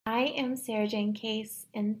I am Sarah Jane Case,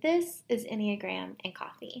 and this is Enneagram and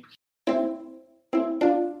Coffee.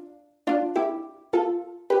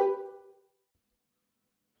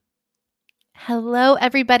 Hello,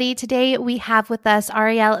 everybody. Today we have with us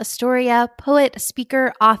Arielle Estoria, poet,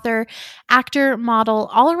 speaker, author, actor, model,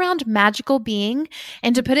 all around magical being.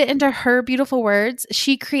 And to put it into her beautiful words,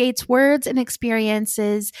 she creates words and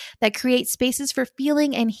experiences that create spaces for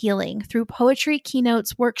feeling and healing through poetry,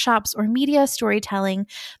 keynotes, workshops, or media storytelling.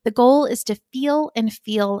 The goal is to feel and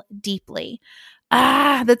feel deeply.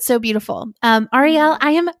 Ah, that's so beautiful. Arielle,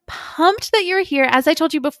 I am pumped that you're here. As I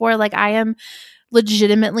told you before, I am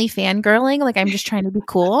legitimately fangirling. I'm just trying to be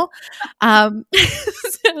cool.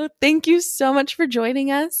 So thank you so much for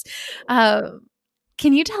joining us.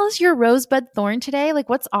 Can you tell us your rosebud thorn today?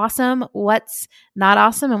 What's awesome, what's not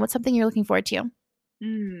awesome, and what's something you're looking forward to?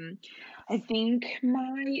 Mm, I think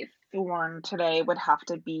my thorn today would have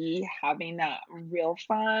to be having that real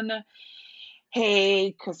fun,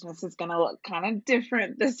 hey, Christmas is gonna look kind of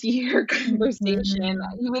different this year conversation.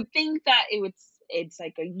 Mhm. You would think that it's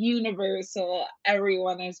like a universal,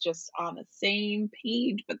 everyone is just on the same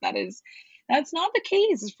page, but that's not the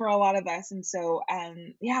case for a lot of us. And so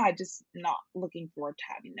yeah, just not looking forward to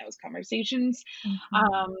having those conversations. Mhm.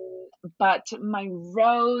 Um, but my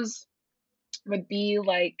rose would be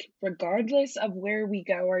like, regardless of where we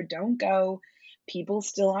go or don't go, people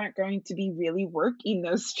still aren't going to be really working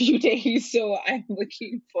those few days. So I'm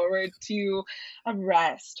looking forward to a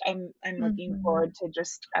rest. I'm looking Mhm. forward to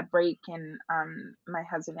just a break, and my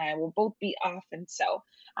husband and I will both be off, and so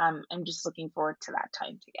I'm just looking forward to that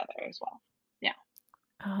time together as well. Yeah.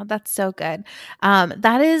 Oh, that's so good.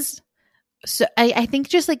 That is so I think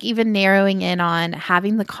just even narrowing in on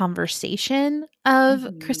having the conversation of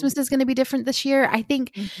Hmm. Christmas is going to be different this year. I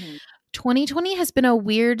think Hmm. 2020 has been a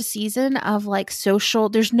weird season of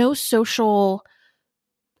there's no social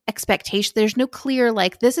expectation. There's no clear,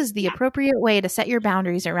 this is the Yeah. appropriate way to set your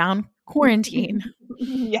boundaries around quarantine.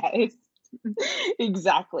 Yes.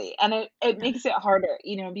 Exactly. And it makes it harder,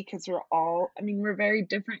 because we're very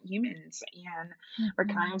different humans, and we're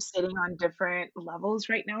kind Mhm. of sitting on different levels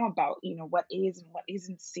right now about, what is and what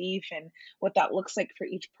isn't safe, and what that looks like for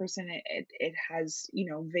each person. It has,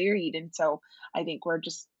 varied. And so I think we're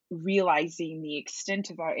just realizing the extent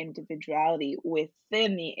of our individuality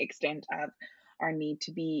within the extent of our need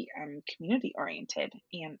to be community oriented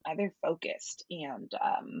and other focused. And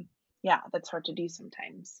yeah, that's hard to do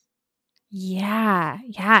sometimes. Yeah,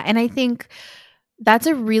 yeah, and I think that's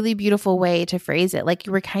a really beautiful way to phrase it.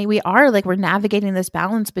 We're navigating this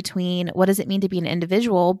balance between what does it mean to be an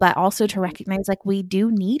individual, but also to Mhm. recognize we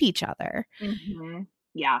do need each other. Mhm.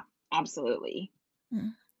 Yeah, absolutely.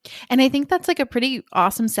 Mm. And I think that's a pretty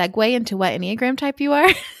awesome segue into what Enneagram type you are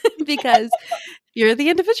because you're the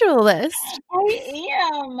individualist. I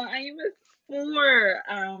am a 4.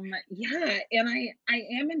 Yeah, and I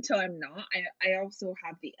am until I'm not. I also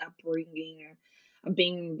have the upbringing of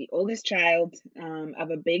being the oldest child, of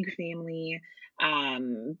a big family,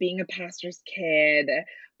 being a pastor's kid.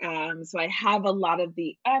 So I have a lot of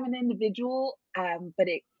the I'm an individual, but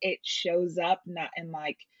it shows up not in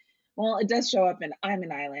well, it does show up in I'm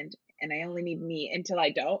an island and I only need me until I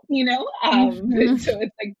don't, but Mhm. so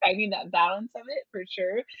it's like finding that balance of it for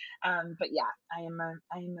sure. But yeah, I am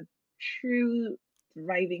a true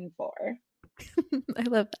thriving 4. I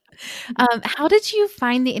love that. How did you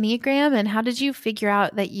find the Enneagram and how did you figure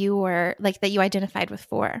out that you were that you identified with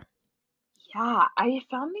four? Yeah, I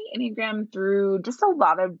found the Enneagram through just a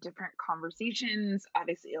lot of different conversations,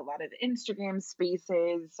 obviously a lot of Instagram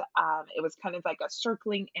spaces. It was kind of like a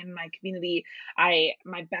circling in my community.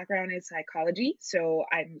 My background is psychology, so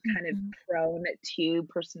I'm kind of Mhm. prone to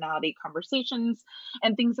personality conversations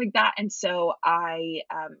and things like that. And so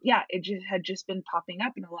yeah, it just had just been popping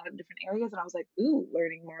up in a lot of different areas, and I was like, ooh,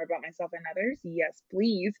 learning more about myself and others. Yes,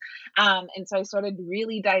 please. And so I started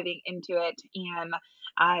really diving into it, and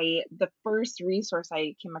the first resource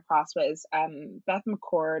I came across was Beth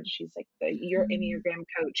McCord. She's like the Your Mhm. Enneagram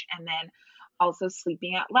coach, and then also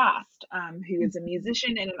Sleeping at Last, who is a Mhm.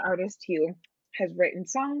 musician and an artist who has written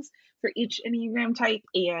songs for each Enneagram type.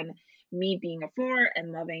 And me being a 4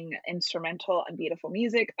 and loving instrumental and beautiful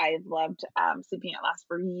music, I've loved Sleeping at Last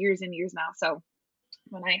for years and years now. So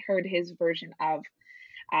when I heard his version of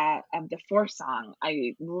the 4 song,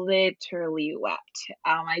 I literally wept.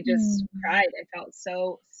 I just Mhm. cried. I felt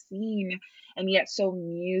so seen, and yet so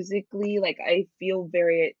musically,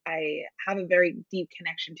 I have a very deep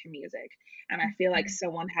connection to music, and I feel like Mhm.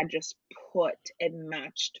 someone had just put and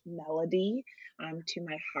matched melody, to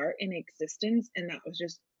my heart and existence, and that was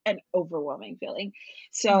just an overwhelming feeling.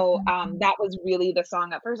 So, Mhm. that was really the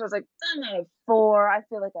song at first. I was like, "I'm not a 4. I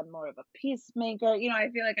feel like I'm more of a peacemaker." I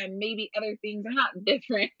feel like I'm maybe other things. I'm not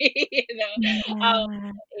different, Yeah.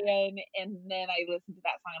 and then I listened to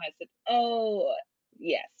that song and I said, "Oh,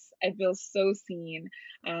 yes, I feel so seen."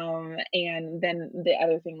 And then the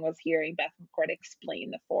other thing was hearing Beth McCord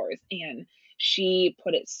explain the fours, and she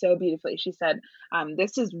put it so beautifully. She said,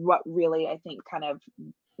 "This is what really I think kind of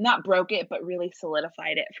not broke it, but really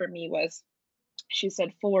solidified it for me was." She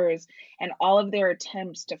said fours and all of their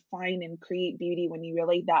attempts to find and create beauty when you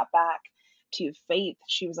relate that back to faith.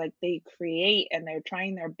 She was like, they create and they're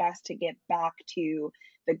trying their best to get back to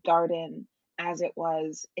the garden as it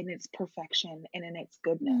was in its perfection and in its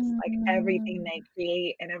goodness. Like everything Mhm. they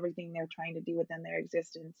create and everything they're trying to do within their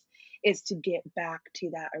existence is to get back to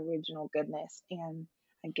that original goodness. And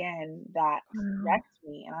again, that Wow. wrecked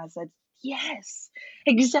me. And I was like, yes,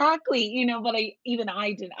 exactly, but I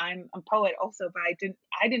didn't. I'm a poet also, but I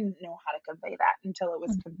didn't know how to convey that until it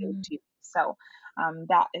was conveyed Mhm. to me. So,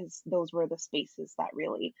 those were the spaces that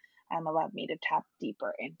really, allowed me to tap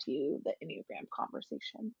deeper into the Enneagram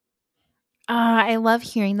conversation. I love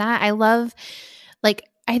hearing that. I love, like,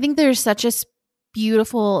 I think there's such a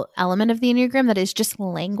beautiful element of the Enneagram that is just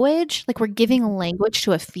language. Like, we're giving Mhm. language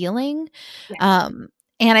to a feeling. Yes. Um,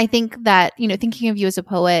 and I think that, thinking of you as a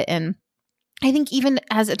poet, and I think even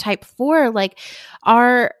as a type 4, like,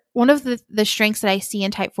 our one of the strengths that I see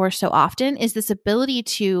in type 4 so often is this ability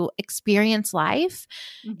to experience life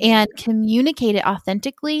Mhm. and communicate it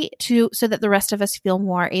authentically to so that the rest of us feel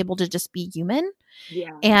more able to just be human.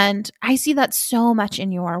 Yeah. And I see that so much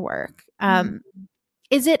in your work. Mhm.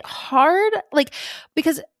 Is it hard? Like,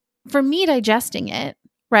 because for me digesting it,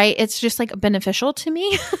 right, it's just like beneficial to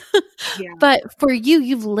me. Yeah. But for you,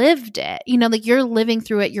 you've lived it. Like you're living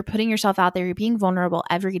through it, you're putting yourself out there, you're being vulnerable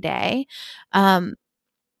every day. Um,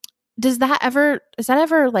 does that ever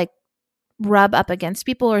like rub up against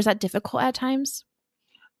people, or is that difficult at times?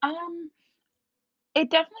 Um, it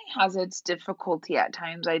definitely has its difficulty at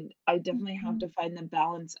times. I definitely have Mhm, to find the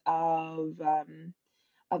balance of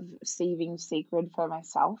saving sacred for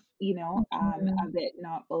myself, mhm, of it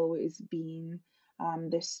not always being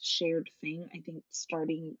this shared thing. I think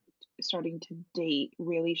starting to date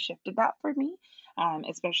really shifted that for me,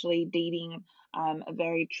 especially dating a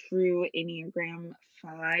very true Enneagram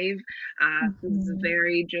 5, who's mhm.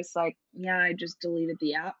 very just like, yeah, I just deleted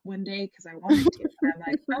the app one day because I wanted to. And I'm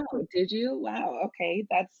like, oh, did you? Wow, okay,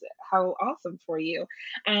 that's how awesome for you.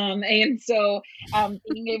 And so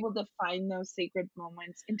being able to find those sacred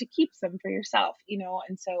moments and to keep them for yourself,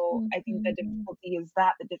 and so I think the Mhm, difficulty is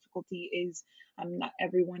that the difficulty is not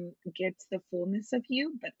everyone gets the fullness of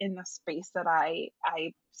you, but in the space that I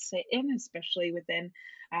sit in, especially within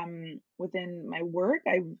my work,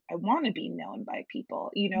 I want to be known by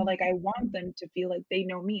people, like I want them to feel like they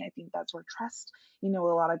know me. I think that's where trust, a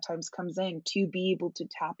lot of times comes in to be able to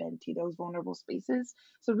tap into those vulnerable spaces.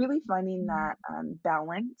 So really finding mhm. that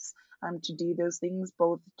balance to do those things,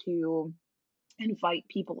 both to invite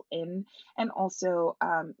people in and also,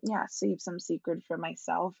 yeah, save some secret for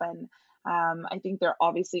myself. And I think there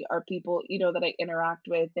obviously are people, that I interact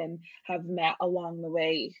with and have met along the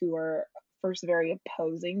way who are first very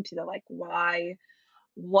opposing to the like, why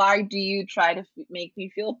do you try to make me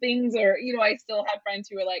feel things? Or, I still have friends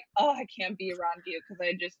who are like, oh, I can't be around you because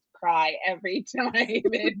I just cry every time.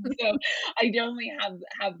 And so I definitely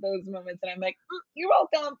have those moments and I'm like, you're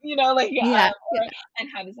welcome, like, Yeah, yeah. or, and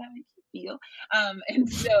how does that make you feel? And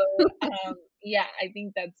so, yeah, I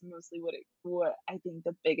think that's mostly what I think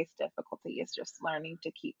the biggest difficulty is, just learning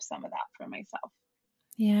to keep some of that for myself.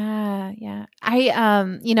 Yeah, yeah.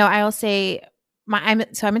 I'll say I'm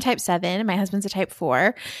a type 7, my husband's a type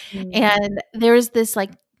 4, Mm. and there was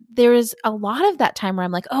a lot of that time where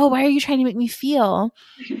I'm like, "Oh, why are you trying to make me feel?"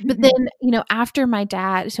 But then, after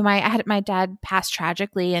I had my dad pass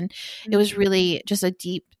tragically, and it was Mm. really just a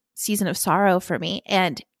deep season of sorrow for me,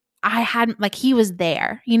 and I hadn't like he was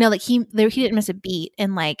there, like he didn't miss a beat,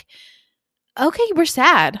 and like, okay, we're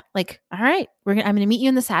sad. Like, all right, I'm gonna meet you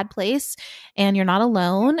in the sad place, and you're not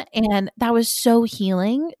alone. And that was so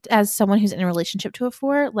healing as someone who's in a relationship to a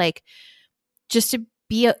 4. Like, just to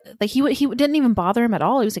be like he didn't even bother him at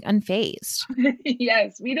all. He was like unfazed.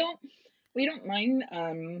 Yes, we don't mind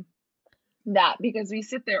that because we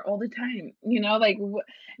sit there all the time, like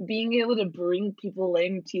being able to bring people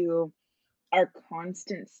into our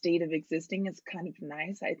constant state of existing is kind of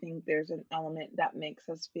nice. I think there's an element that makes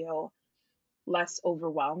us feel less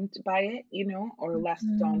overwhelmed by it, or less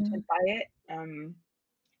daunted Mhm. by it.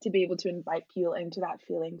 To be able to invite people into that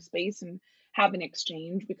feeling space and have an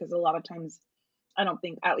exchange, because a lot of times I don't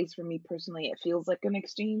think, at least for me personally, it feels like an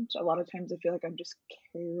exchange. A lot of times I feel like I'm just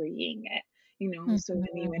carrying it, you know? So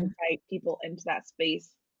when you Mhm. invite people into that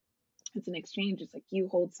space, it's an exchange. It's like you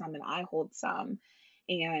hold some and I hold some,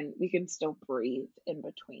 and we can still breathe in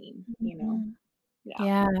between, you know? Mhm. Yeah.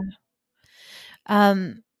 Yeah.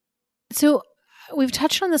 Um, so we've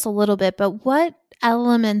touched on this a little bit, but what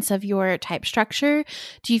elements of your type structure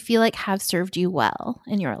do you feel like have served you well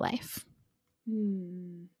in your life?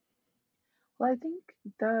 Hmm. Well, I think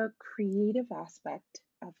the creative aspect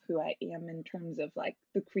of who I am in terms of like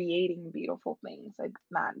the creating beautiful things, like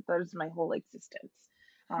that is my whole existence.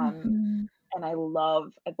 Um, Mhm. and I've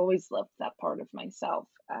always loved that part of myself,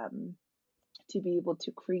 to be able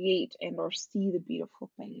to create and or see the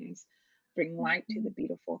beautiful things, bring light to the Mhm.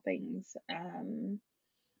 beautiful things, and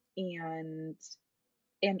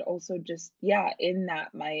also just, yeah, in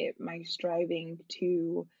that my striving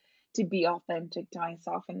to be authentic to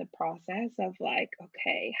myself in the process of like,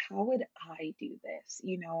 okay, how would I do this?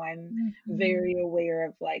 You know, I'm Mhm. very aware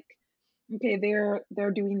of like, okay,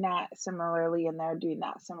 they're doing that similarly and they're doing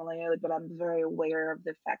that similarly, but I'm very aware of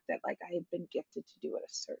the fact that like I have been gifted to do it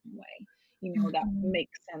a certain way. You know, that Mhm.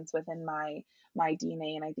 makes sense within my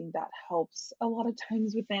DNA, and I think that helps a lot of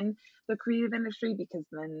times within the creative industry, because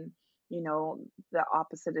then, you know, the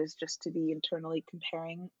opposite is just to be internally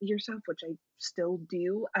comparing yourself, which I still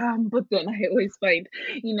do. But then I always find,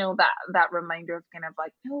 you know, that reminder of kind of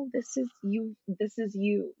like, no, this is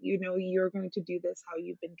you, you know, you're going to do this how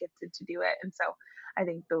you've been gifted to do it. And so I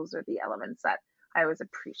think those are the elements that I always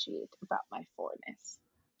appreciate about my foreignness.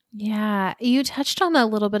 Yeah, you touched on a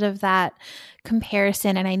little bit of that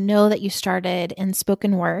comparison, and I know that you started in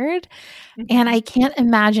spoken word, and Hmm. I can't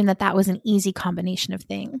imagine that that was an easy combination of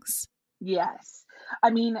things. Yes. I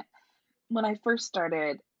mean, when I first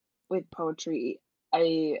started with poetry,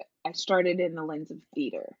 I started in the lens of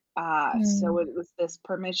theater. So Mm. it was this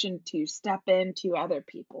permission to step into other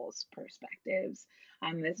people's perspectives.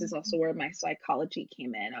 This is also where my psychology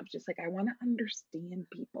came in. I was just like, I want to understand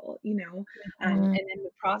people, you know, and Mhm. in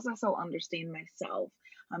the process, I'll understand myself.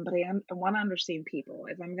 But I want to understand people.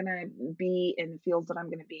 If I'm gonna be in the fields that I'm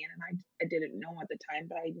gonna be in, and I didn't know at the time,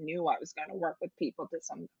 but I knew I was gonna work with people to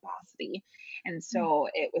some capacity, and so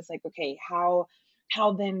it was like, okay, how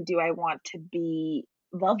then do I want to be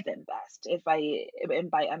love them best if I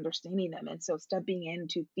and by understanding them. And so stepping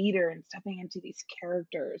into theater and stepping into these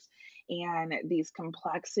characters and these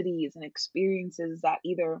complexities and experiences that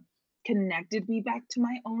either connected me back to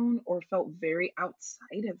my own or felt very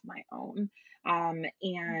outside of my own.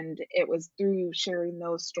 And it was through sharing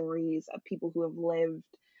those stories of people who have lived,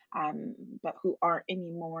 but who aren't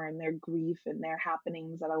anymore, and their grief and their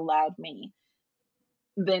happenings, that allowed me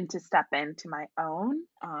then to step into my own,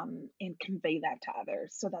 and convey that to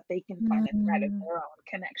others so that they can find a thread of Mhm. their own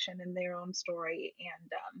connection and their own story.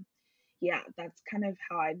 And yeah, that's kind of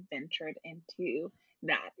how I ventured into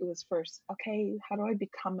that. It was first, okay, how do I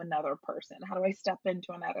become another person? How do I step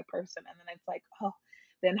into another person? And then it's like, oh,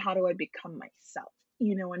 then how do I become myself?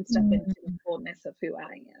 You know, and step into the Mhm. fullness of who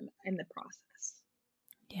I am in the process.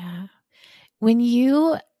 Yeah. When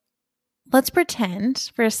you let's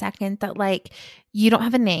pretend for a second that, like, you don't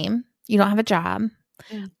have a name, you don't have a job,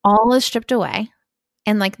 Mm. all is stripped away,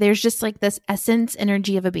 and, like, there's just, like, this essence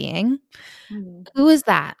energy of a being. Mm. Who is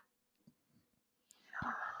that?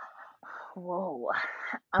 Whoa.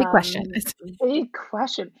 Big question. Big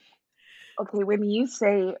question. Okay, when you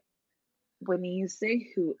say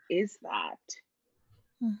who is that,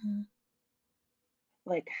 Mhm.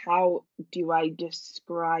 like how do I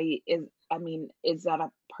describe, is that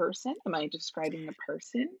a person? Am I describing a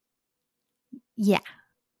person? Yeah.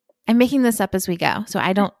 I'm making this up as we go, so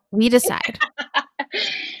I don't we decide.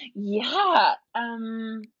 Yeah.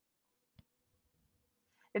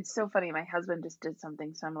 It's so funny. My husband just did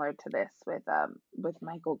something similar to this with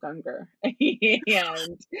Michael Gungor.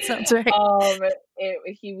 And Sounds right.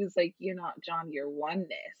 he was like, "You're not John, you're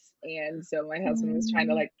oneness." And so my husband was trying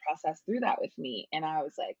to Mm, like process through that with me, and I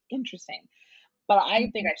was like, "Interesting." But I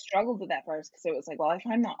think mhm, I struggled with that first because it was like, well, if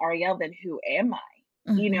I'm not Arielle, then who am I?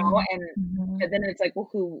 You know? mhm, And mhm. then it's like, well,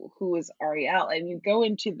 who is Arielle? And you go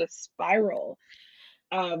into the spiral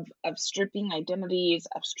of stripping identities,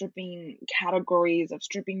 of stripping categories, of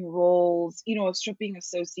stripping roles, you know, of stripping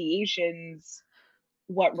associations.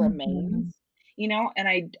 What remains, Mhm. you know? And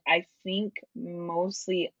I think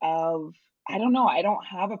mostly of, I don't know, I don't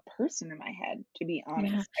have a person in my head, to be Yeah.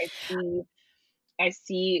 honest. I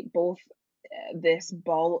see both, this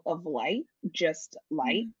ball of light, just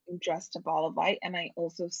light, Mm, just a ball of light, and I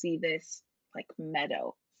also see this like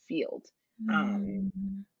meadow field. Um,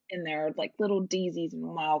 mm, and there are like little daisies and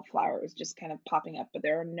wildflowers just kind of popping up, but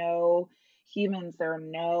there are no humans. There are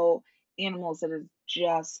no animals. It is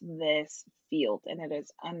just this field, and it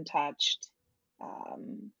is untouched.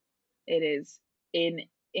 Um, it is in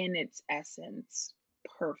its essence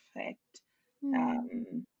perfect. Mm.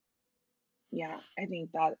 Um, yeah, I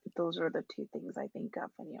think that those are the two things I think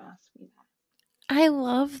of when you ask me I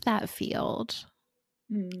love that field.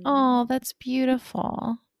 that. Mm, Oh, that's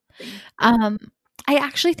beautiful. thank you. Um, I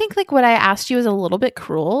actually think like what I asked you is a little bit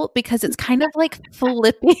cruel because it's kind of like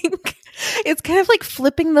flipping it's kind of like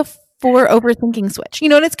flipping the for overthinking switch. You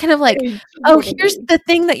know, and it's kind of like, oh, here's Totally. the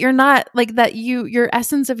thing that you're not like that your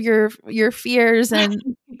essence of your fears and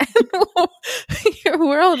your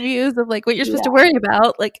worldviews of like what you're supposed to Yeah, worry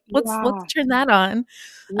about. Like let's yeah, turn that on.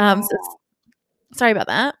 yeah. So sorry about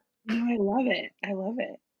that. No, I love it. I love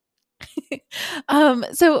it.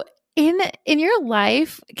 So in your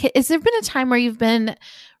life, has there been a time where you've been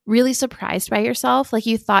really surprised by yourself? Like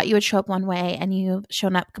you thought you would show up one way and you've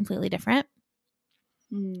shown up completely different?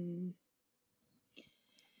 Mm.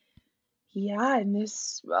 Yeah, in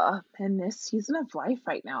this season of life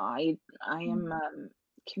right now, I am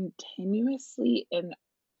continuously in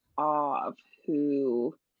awe of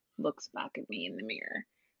who looks back at me in the mirror.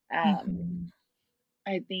 Um, Mhm.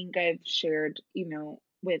 I think I've shared,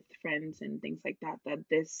 with friends and things like that, that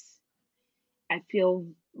I feel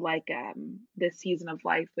like this season of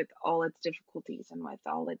life with all its difficulties and with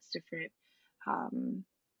all its different um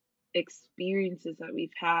experiences that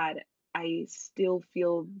we've had, I still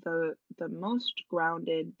feel the most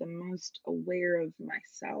grounded, the most aware of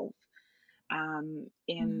myself,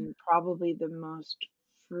 and probably the most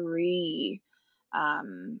free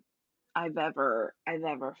um, I've ever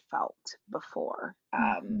felt before.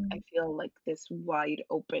 I Mhm. feel like this wide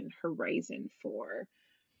open horizon for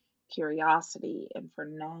curiosity and for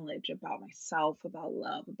knowledge about myself, about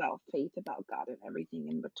love, about faith, about God, and everything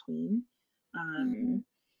in between. Mhm. Um,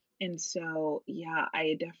 and so, yeah,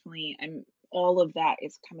 I'm all of that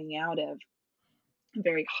is coming out of a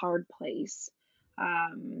very hard place,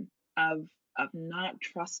 um, of not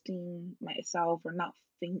trusting myself or not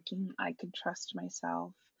thinking I could trust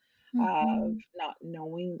myself, of Mhm. not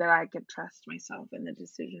knowing that I could trust myself in the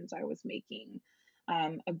decisions I was making,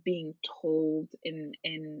 of being told and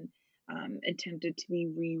attempted to be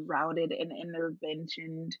rerouted and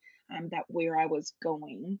interventioned, that where I was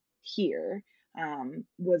going here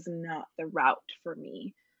was not the route for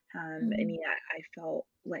me. And Mhm. yet I felt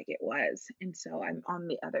like it was. And so I'm on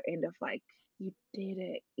the other end of like, you did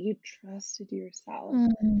it. You trusted yourself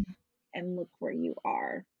Mhm. and look where you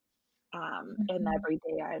are. And Mhm. every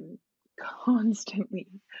day I'm constantly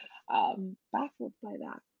baffled by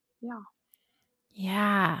that. Yeah.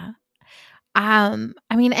 Yeah. I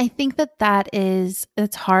mean, I think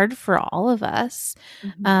it's hard for all of us.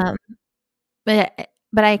 Hmm. Um,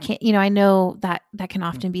 but I can't, I know that that can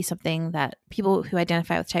often be something that people who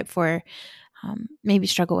identify with type 4 maybe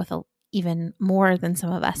struggle with even more than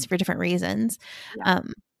some of us for different reasons. Yeah.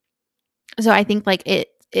 Um, so I think like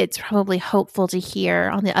it's probably hopeful to hear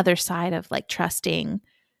on the other side of like trusting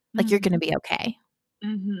like you're going to be okay.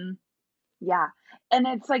 Mm-hmm. Yeah. And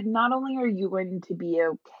it's like, not only are you going to be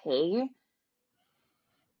okay,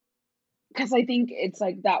 because I think it's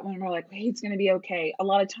like that when we're like, hey, it's going to be okay. A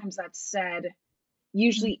lot of times that's said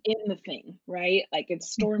usually in the thing, right? Like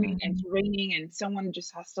it's storming and it's Mhm. raining and someone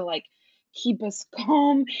just has to like keep us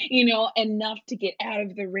calm, enough to get out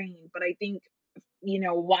of the rain. But I think,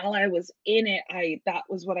 while I was in it, I that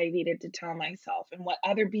was what I needed to tell myself and what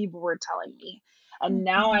other people were telling me. And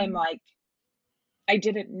now I'm Mhm. like, I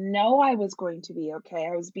didn't know I was going to be okay.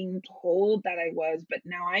 I was being told that I was, but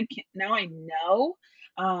now I know,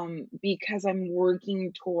 because I'm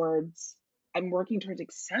working towards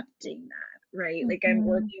accepting that, right? Like I'm Mhm.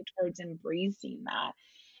 working towards embracing that.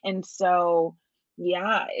 And so,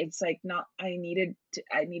 yeah, it's like not I needed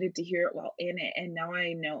to hear it while in it, and now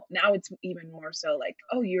I know. Now it's even more so like,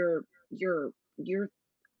 oh, you're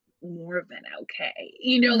more than okay.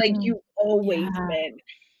 Like Mhm. you've always Yeah. been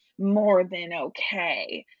more than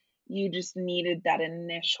okay. You just needed that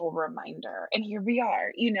initial reminder. And here we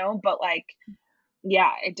are, but like,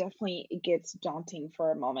 yeah, it gets daunting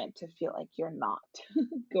for a moment to feel like you're not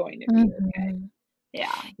going to be okay. Mhm.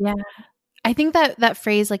 Yeah. Yeah. I think that that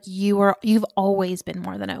phrase like you've always been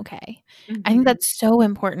more than okay. I think Hmm. that's so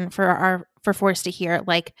important for Forrest to hear.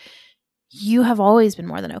 Like you have always been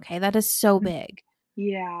more than okay. That is so big.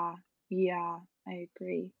 Yeah. Yeah. I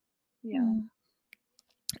agree. Yeah. Mm.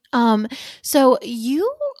 Um, so you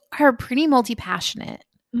are pretty multi-passionate.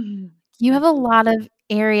 Mhm. You have Thank a you. lot of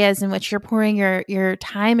areas in which you're pouring your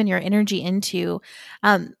time and your energy into.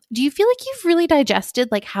 Do you feel like you've really digested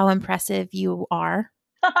like how impressive you are?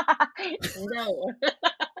 No.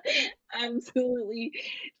 Absolutely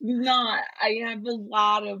not. I have a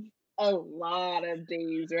lot of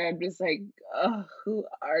days where I'm just like, "Oh, who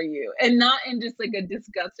are you?" And not in just like a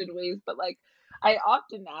disgusted ways, but like I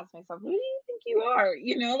often ask myself, "Who do you think you are?"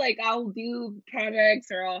 You know, like I'll do projects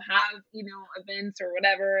or I'll have, events or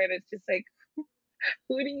whatever, and it's just like,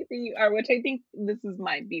 who do you think you are? Which I think this is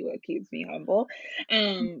might be what keeps me humble.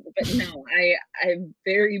 But no, I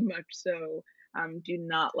very much so do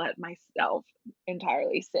not let myself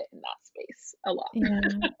entirely sit in that space alone.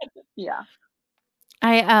 Yeah. Yeah.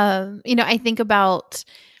 I think about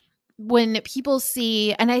when people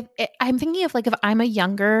see, and I'm thinking of like if I'm a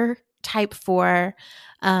younger type 4,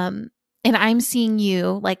 and I'm seeing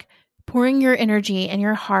you like pouring your energy and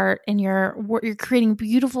your heart and you're creating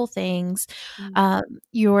beautiful things. Mm,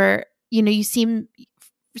 You're, you seem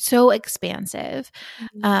so expansive.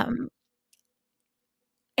 mhm, Um,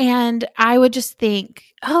 and I would just think,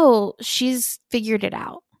 oh, she's figured it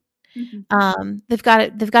out. mhm. They've got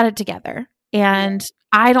it together. Yeah. And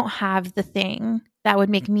I don't have the thing that would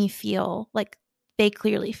make me feel like they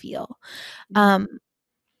clearly feel. Mhm, Um,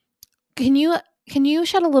 can you can you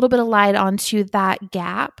shed a little bit of light onto that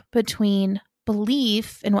gap between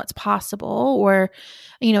belief in what's possible, or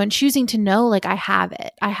and choosing to know like I have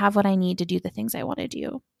it. I have what I need to do the things I want to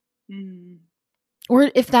do. mm,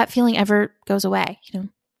 Or if that feeling ever goes away.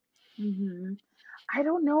 mhm. I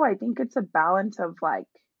don't know. I think it's a balance of like,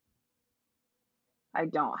 I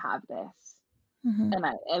don't have this.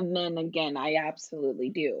 Mhm. And then again, I absolutely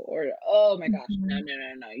do. Or, oh my gosh, no, Mhm. no,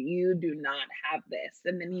 no, no, you do not have this.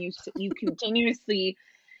 And then you continuously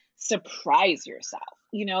surprise yourself.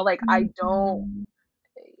 Like I don't Mhm.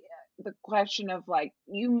 the question of like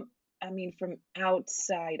I mean, from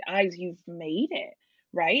outside eyes, you've made it,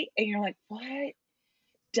 right? And you're like, what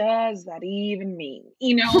does that even mean?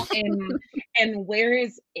 And where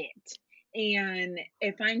is it? And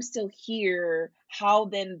if I'm still here, how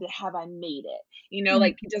then have I made it?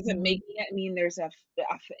 Like, does it Mhm. make it mean there's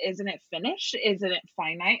isn't it finished? Isn't it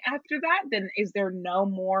finite after that? Then is there no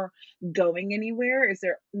more going anywhere? Is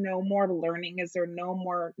there no more learning? Is there no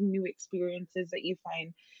more new experiences that you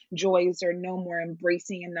find joy? Is there no more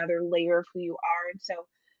embracing another layer of who you are? And so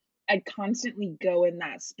I constantly go in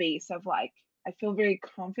that space of like, I feel very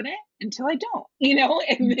confident until I don't,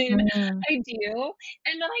 and then Mhm. I do,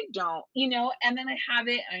 and then I don't, and then I have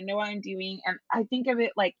it, and I know what I'm doing. And I think of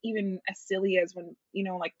it like even as silly as when,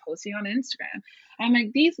 like posting on Instagram. I'm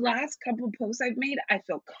like, these last couple posts I've made, I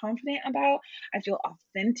feel confident about, I feel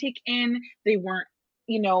authentic in. They weren't,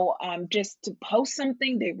 just to post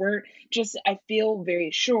something, they weren't just, I feel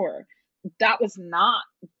very sure. That was not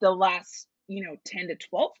the last 10 to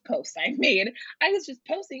 12 posts I made. I was just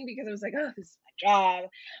posting because I was like, oh, this is my job,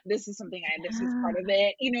 this is something this is part of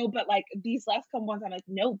Yeah. it, but like these last couple ones, I'm like,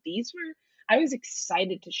 no, these were, I was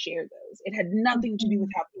excited to share those. It had nothing to do with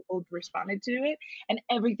Mhm. how people responded to it, and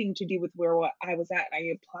everything to do with where what I was at.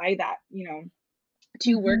 I apply that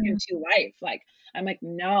to work and Mhm. to life. Like, I'm like,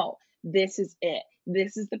 no, this is it.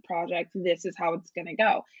 This is the project. This is how it's gonna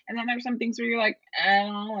go. And then there's some things where you're like, I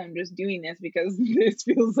don't know, I'm just doing this because this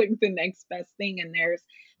feels like the next best thing. And there's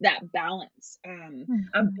that balance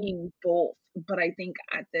of Mhm. being both. But I think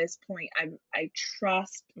at this point, I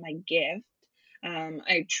trust my gift.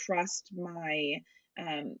 I trust my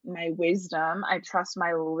wisdom. I trust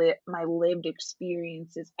my lived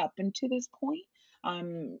experiences up until this point,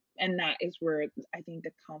 and that is where I think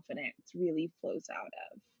the confidence really flows out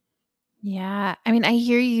of. Yeah. I mean, I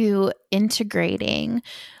hear you integrating,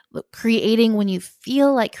 creating when you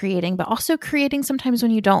feel like creating, but also creating sometimes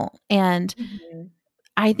when you don't. And Mhm.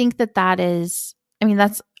 I think that is, I mean,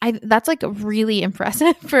 that's like really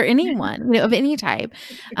impressive for anyone, of any type.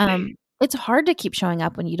 It's hard to keep showing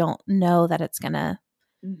up when you don't know that it's gonna,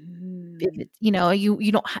 if Mhm. it,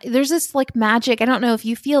 you don't, there's this like magic. I don't know if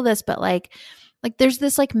you feel this, but like there's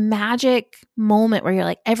this like magic moment where you're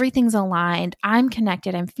like, everything's aligned. I'm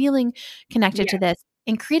connected. I'm feeling connected to Yeah, this.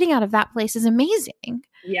 And creating out of that place is amazing.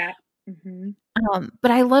 yeah. Mhm.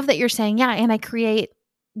 But I love that you're saying, yeah, and I create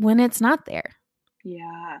when it's not there.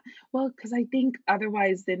 Yeah. Well, because I think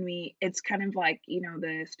otherwise then it's kind of like,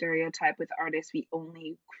 the stereotype with artists, we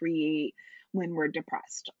only create when we're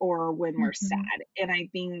depressed or when we're sad. Mhm. And I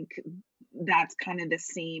think that's kind of the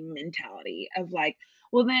same mentality of like,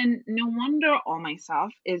 well, then no wonder all my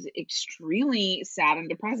stuff is extremely sad and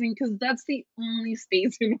depressing because that's the only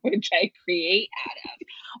space in which I create out of.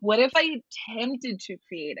 What if I attempted to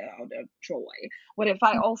create out of joy? What if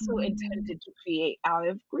I also Mhm. attempted to create out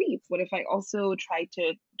of grief? What if I also tried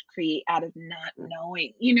to create out of not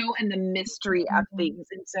knowing, and the mystery of Mhm. things?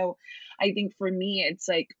 And so I think for me, it's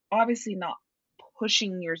like obviously not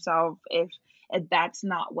pushing yourself that's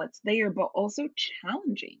not what's there, but also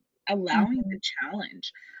challenging, allowing the Mhm.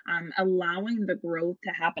 challenge, allowing the growth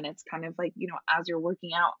to happen. It's kind of like, as you're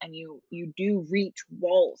working out and you do reach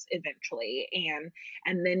walls eventually,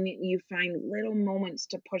 and then you find little moments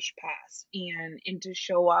to push past and to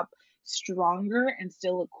show up stronger and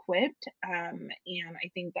still equipped. And I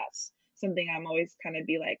think that's something I'm always kind of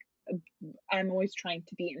be like, I'm always trying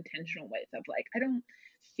to be intentional with, of like, I don't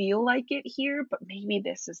feel like it here, but maybe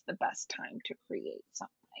this is the best time to create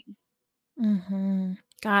something. Mhm.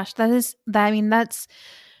 Gosh, that is that I mean, that's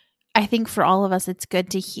I think for all of us, it's good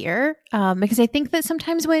to hear, because I think that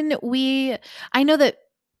sometimes I know that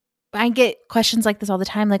I get questions like this all the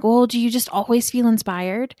time, like, "Well, do you just always feel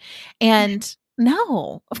inspired?" And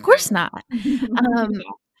no, of course No. not. Um,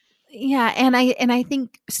 yeah, and I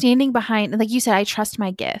think standing behind, like you said, I trust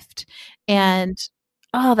my gift, Mhm. and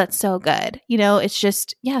oh, that's so good. It's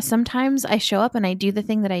just, yeah, sometimes I show up and I do the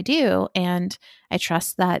thing that I do, and I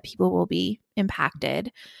trust that people will be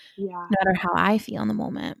impacted Yeah. no matter how I feel in the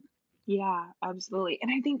moment. Yeah, absolutely.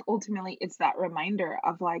 And I think ultimately it's that reminder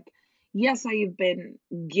of like, yes, I have been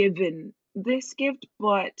given this gift,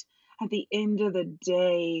 but at the end of the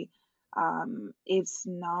day, it's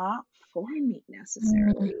not for me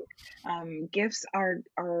Mm, necessarily. Gifts are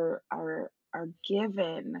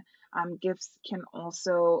given. Gifts can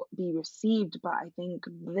also be received, but I think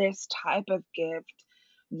this type of gift,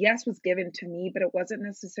 yes, was given to me, but it wasn't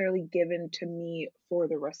necessarily given to me for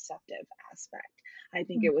the receptive aspect. I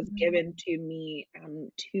think it was mhm, given to me,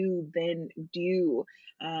 to then do,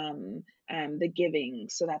 the giving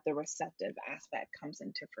so that the receptive aspect comes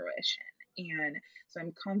into fruition. And so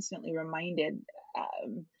I'm constantly reminded,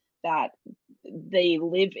 that they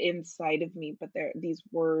live inside of me, but they're these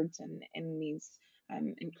words and these,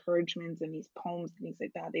 encouragements and these poems and things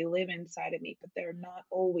like that. They live inside of me, but they're not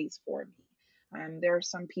always for me. There are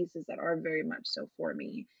some pieces that are very much so for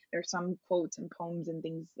me. There are some quotes and poems and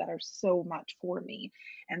things that are so much for me.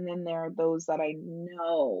 And then there are those that I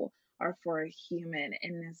know are for a human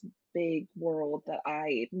in this big world that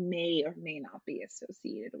I may or may not be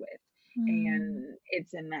associated with. mm, And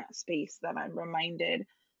it's in that space that I'm reminded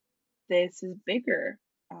this is bigger,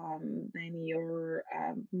 than your,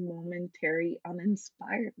 momentary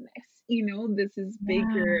uninspiredness. This is yeah.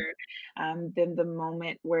 bigger, than the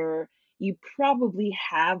moment where you probably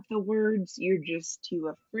have the words, you're just too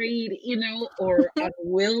afraid, or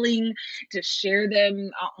unwilling to share them,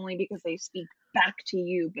 not only because they speak back to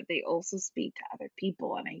you, but they also speak to other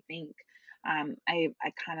people. And I think,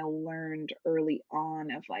 I kind of learned early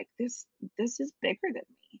on of like this is bigger than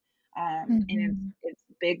me, and it's Mhm. it's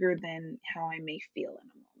bigger than how I may feel in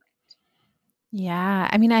a moment. Yeah,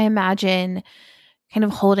 I mean, I imagine kind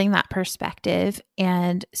of holding that perspective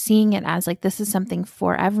and seeing it as like this is something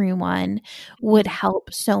for everyone would Mhm.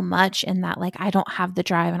 help so much in that, like, I don't have the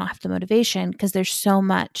drive, I don't have the motivation because there's so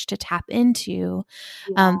much to tap into,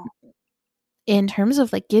 Yeah, um, in terms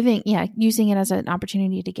of like giving, yeah, using it as an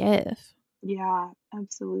opportunity to give. yeah,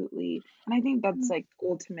 absolutely. And I think that's like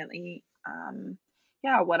ultimately,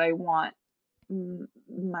 yeah, what I want,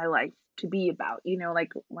 my life to be about.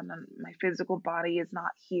 Like when my physical body is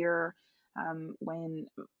not here, when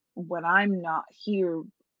I'm not here,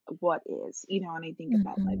 what is? And I think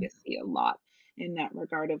about Mhm. legacy a lot in that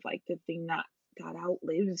regard of like the thing that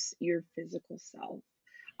outlives your physical self,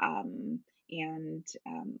 and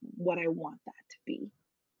what I want that to be.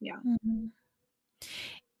 Yeah. Mhm.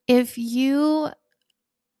 If you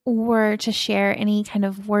were to share any kind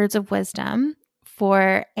of words of wisdom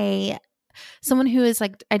for a someone who is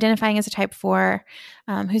like identifying as a type 4,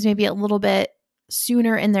 who's maybe a little bit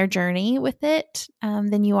sooner in their journey with it,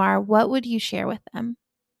 than you are, what would you share with them?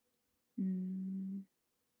 Mm,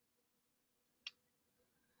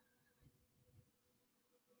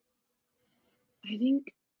 I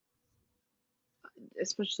think,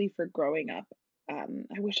 especially for growing up.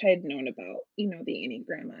 I wish I had known about, the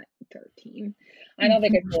Enneagram at 13. I don't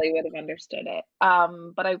think I Mhm. fully would have understood it.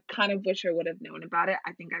 But I kind of wish I would have known about it.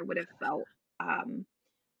 I think I would have felt,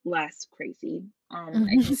 less crazy.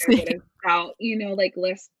 I think I would have felt, like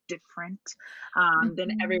less different, than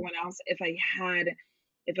Mhm. everyone else if I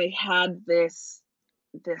had this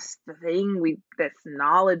thing we this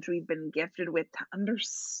knowledge we've been gifted with to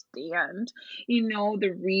understand,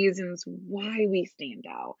 the reasons why we stand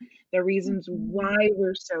out, the reasons Mhm. why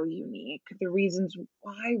we're so unique, the reasons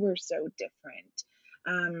why we're so different.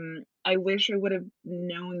 I wish I would have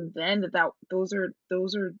known then that those are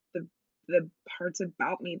the parts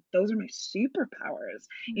about me, those are my superpowers.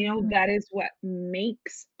 Mhm. That is what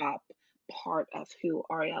makes up part of who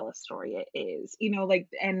Arielle Estoria is. Like,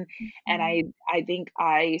 and Mhm. I think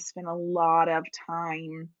I spent a lot of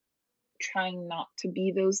time trying not to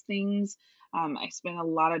be those things. I spent a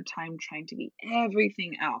lot of time trying to be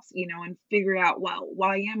everything else, and figure out, well,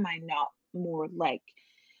 why am I not more like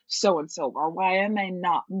so and so, or why am I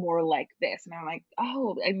not more like this? And I'm like,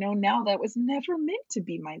 oh, I know now that was never meant to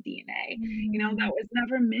be my DNA. That Mm, was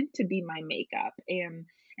never meant to be my makeup. And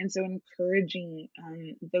so encouraging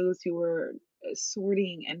those who are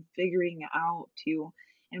sorting and figuring out to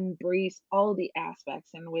embrace all the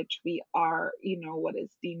aspects in which we are, what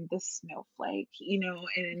is deemed the snowflake,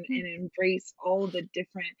 and embrace all the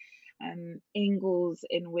different angles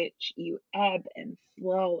in which you ebb and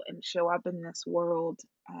flow and show up in this world.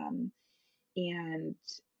 Um, and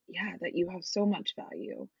yeah, that you have so much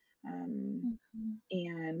value. Um, mhm,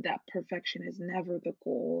 and that perfection is never the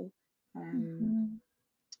goal. Um, mhm,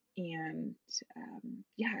 and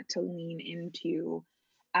yeah, to lean into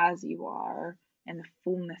as you are and the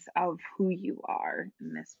fullness of who you are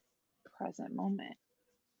in this present moment.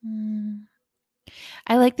 mm.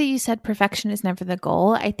 I like that you said perfection is never the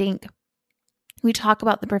goal. I think we talk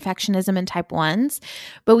about the perfectionism in type ones,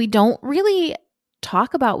 but we don't really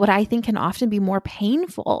talk about what I think can often be more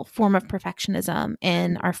painful form of perfectionism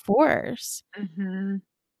in our fours. Mm-hmm.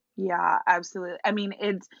 Yeah, absolutely. I mean,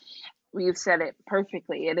 you've said it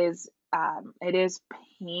perfectly. It is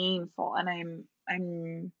painful, and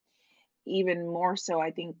I'm even more so,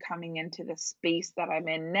 I think, coming into the space that I'm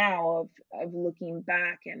in now of looking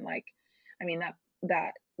back and, like, I mean, that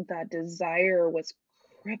that desire was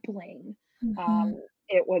crippling. Mhm, um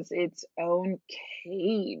it was its own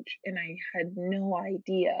cage, and I had no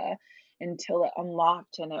idea until it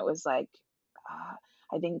unlocked, and it was like, uh,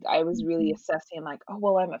 I think I was really mhm, assessing, like, oh,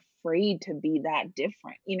 well, I'm afraid to be that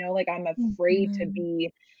different, like, I'm afraid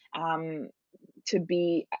mhm, um to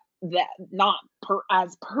be that not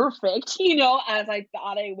as perfect, as I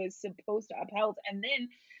thought I was supposed to upheld. And then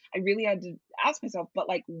I really had to ask myself, but,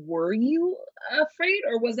 like, were you afraid,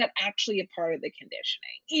 or was that actually a part of the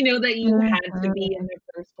conditioning, that you had to be in mhm. the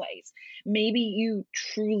first place? Maybe you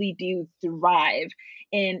truly do thrive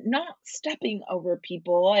in not stepping over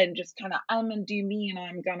people and just kind of, I'm gonna do me and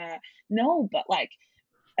I'm gonna, no, but, like,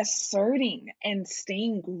 asserting and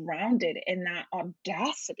staying grounded in that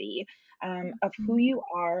audacity of who Mhm, you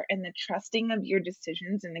are, and the trusting of your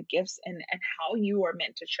decisions and the gifts, and how you are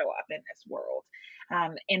meant to show up in this world,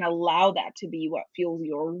 and allow that to be what fuels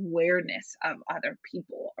your awareness of other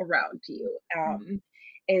people around you,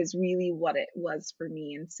 is really what it was for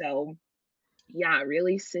me. And so, yeah,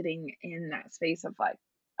 really sitting in that space of, like,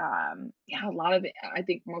 yeah, a lot of it, I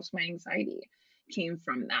think most of my anxiety came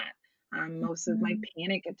from that. Most of my mhm,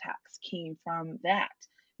 panic attacks came from that.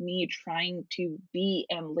 Me trying to be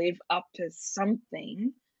and live up to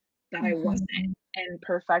something that I wasn't. mhm, And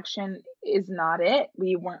perfection is not it.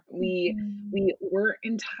 mhm. We were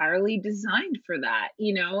entirely designed for that,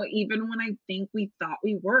 even when I think we thought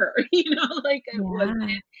we were, like,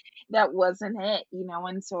 Yeah. that wasn't it,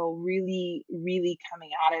 and so really, really coming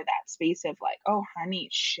out of that space of, like, oh honey,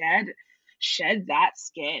 shed that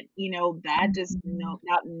skin, that just Mhm.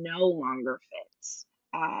 no longer fits.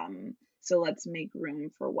 So let's make room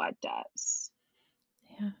for what does.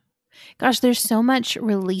 Yeah. Gosh, there's so much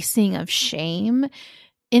releasing of shame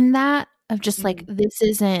in that of just like Mm. this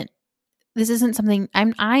isn't something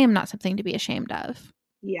I am not something to be ashamed of.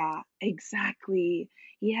 Yeah, exactly.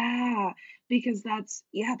 Yeah, because that's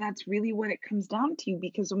really what it comes down to,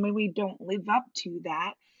 because when we don't live up to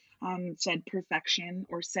that said perfection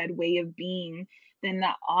or said way of being, then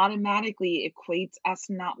that automatically equates us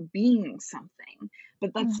not being something.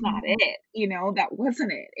 But that's not Mhm. it, that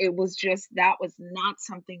wasn't it. It was just that was not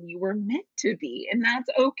something you were meant to be, and that's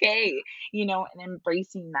okay, and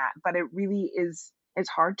embracing that. But it really is, it's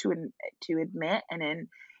hard to admit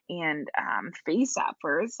and face at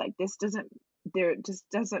first. Like, this doesn't there just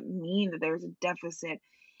doesn't mean that there's a deficit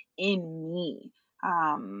in me.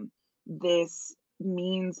 This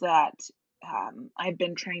means that I've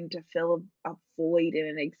been trying to fill a void in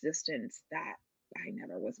an existence that I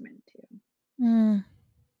never was meant to. Mm.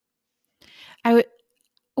 I would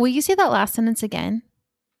will you say that last sentence again?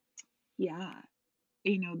 Yeah,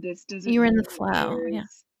 this doesn't You were in the mean flow, yeah.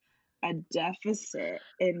 there's a deficit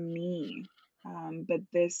in me, but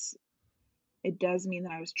this it does mean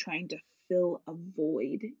that I was trying to fill a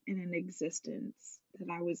void in an existence that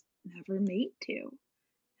I was never made to.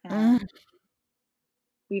 Um, Mm,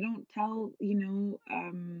 we don't tell,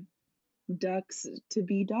 ducks to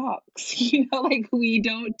be ducks, like, we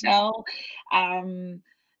don't tell um,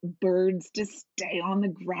 birds to stay on the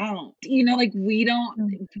ground, like, we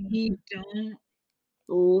mhm, don't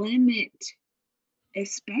limit,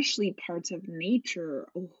 especially parts of nature,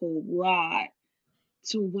 a whole lot,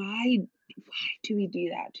 So why do we do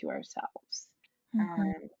that to ourselves?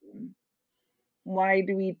 Mhm. Um, why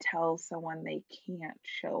do we tell someone they can't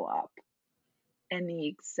show up in the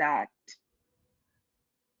exact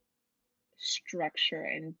structure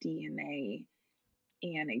and DNA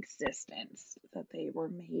and existence that they were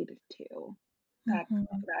made to? That Mhm.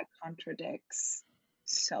 that contradicts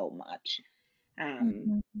so much.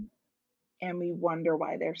 Um, Mhm. and we wonder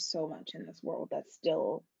why there's so much in this world that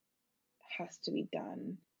still has to be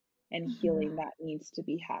done and Mhm. healing that needs to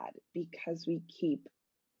be had because we keep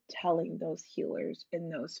telling those healers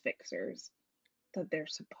and those fixers that they're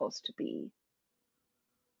supposed to be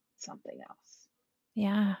something else.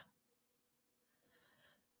 Yeah.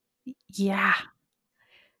 Yeah.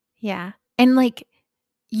 Yeah. And like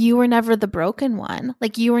you were never the broken one.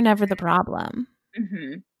 Like you were never the problem.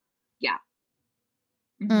 Hmm. Yeah.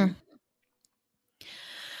 Hmm. Mm.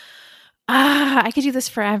 I could do this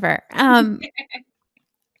forever. I'm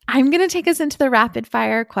going to take us into the rapid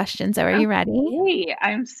fire questions. Are you ready? Okay,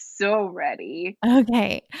 I'm so ready.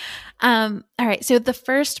 Okay. All right. So the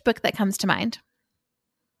first book that comes to mind.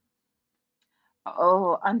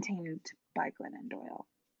 Oh, Untamed by Glennon Doyle.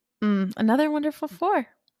 Another wonderful four.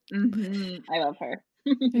 I love her.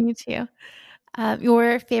 Me too.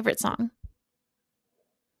 Your favorite song.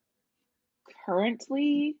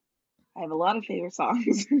 Currently, I have a lot of favorite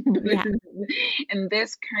songs, but Yeah. in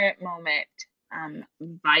this current moment,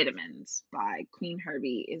 Vitamins by Queen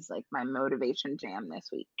Herbie is like my motivation jam this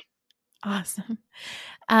week. Awesome.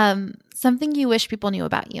 Something you wish people knew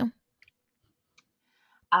about you.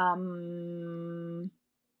 Um,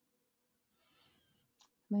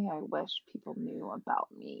 Something I wish people knew about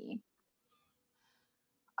me.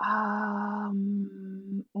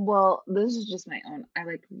 Well, this is just my own. I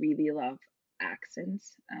like really love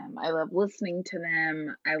accents. I love listening to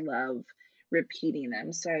them. I love repeating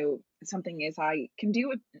them. So something is I can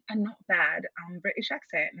do a not bad British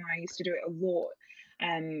accent, and I used to do it a lot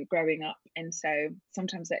growing up. And so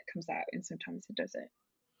sometimes it comes out, and sometimes it doesn't.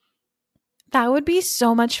 That would be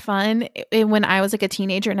so much fun when I was like a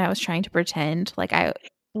teenager and I was trying to pretend like I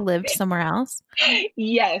lived somewhere else.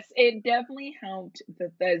 Yes, it definitely helped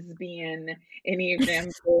the thespian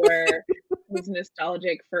Enneagram 4 who's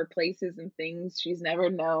nostalgic for places and things she's never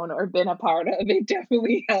known or been a part of. It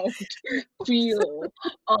definitely helped feel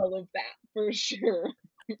all of that for sure.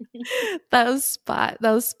 That was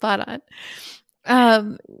spot on.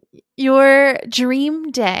 Um, your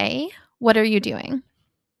dream day, what are you doing?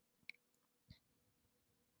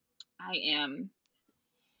 I am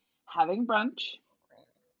having brunch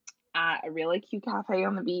at a really cute cafe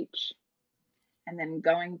on the beach and then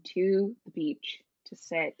going to the beach to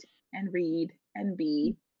sit and read and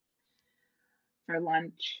be. For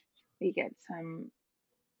lunch, we get some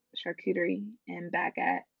charcuterie and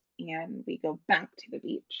baguette, and we go back to the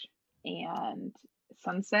beach and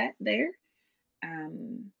sunset there.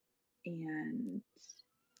 Um, and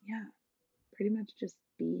yeah, pretty much just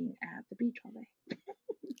being at the beach all day.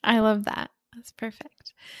 I love that. That's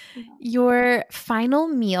perfect. Yeah, Your final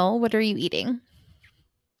meal, what are you eating?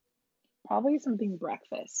 probably something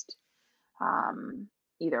breakfast. Um,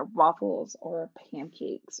 Either waffles or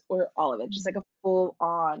pancakes or all of it, just like a full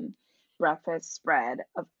on breakfast spread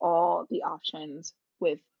of all the options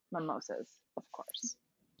with mimosas, of course.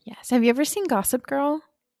 Yes. Have you ever seen Gossip Girl?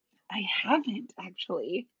 I haven't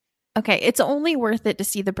actually. Okay, it's only worth it to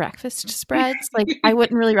see the breakfast spreads. Like, I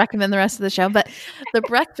wouldn't really recommend the rest of the show, but the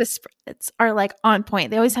breakfast spreads are like on point.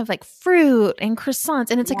 They always have like fruit and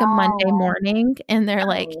croissants, and it's like a Monday Yeah. morning, and they're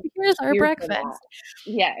like, Oh, here's our here for that. breakfast.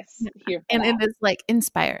 Yes, Yeah. here for And it that. is like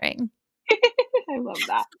inspiring. I love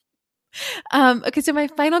that. Okay, so my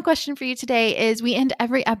final question for you today is we end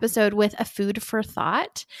every episode with a food for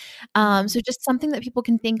thought. Mhm. So just something that people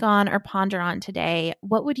can think on or ponder on today.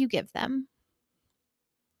 What would you give them?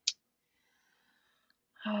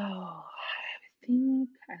 Oh, I think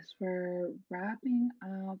as we're wrapping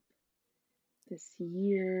up this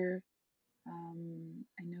year,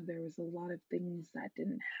 I know there was a lot of things that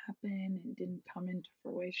didn't happen and didn't come into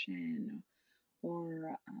fruition,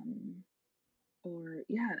 or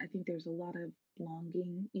yeah, I think there's a lot of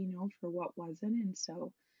longing, for what wasn't. And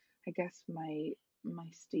so I guess my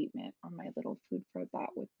statement or my little food for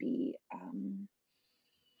thought would be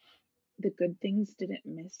the good things didn't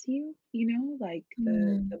miss you, like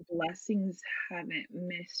the Mm, blessings haven't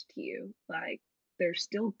missed you. Like they're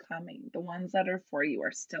still coming. The ones that are for you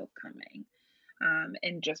are still coming.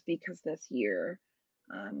 And just because this year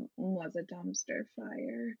was a dumpster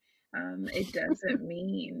fire, it doesn't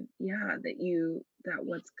mean, yeah, that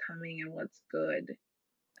what's coming and what's good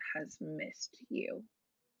has missed you.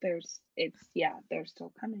 They're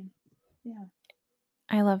still coming. Yeah.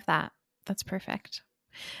 I love that. That's perfect.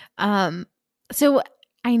 So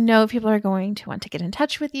I know people are going to want to get in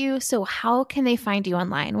touch with you. So how can they find you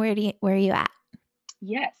online? Where are you at?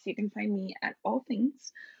 Yes, you can find me at all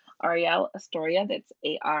things Arielle Estoria. That's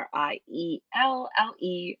Arielle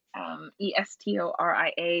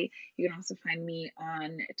Estoria. You can also find me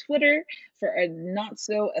on Twitter for a not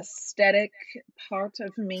so aesthetic part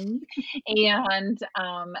of me, and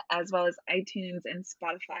as well as iTunes and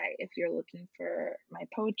Spotify if you're looking for my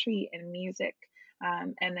poetry and music.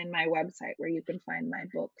 And then my website where you can find my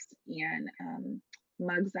books and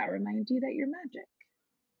mugs that remind you that you're magic.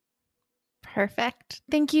 Perfect.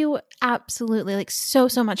 Thank you absolutely like so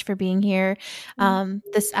much for being here.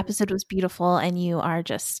 This episode was beautiful and you are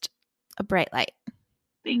just a bright light.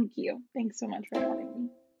 Thank you. Thanks so much for having me.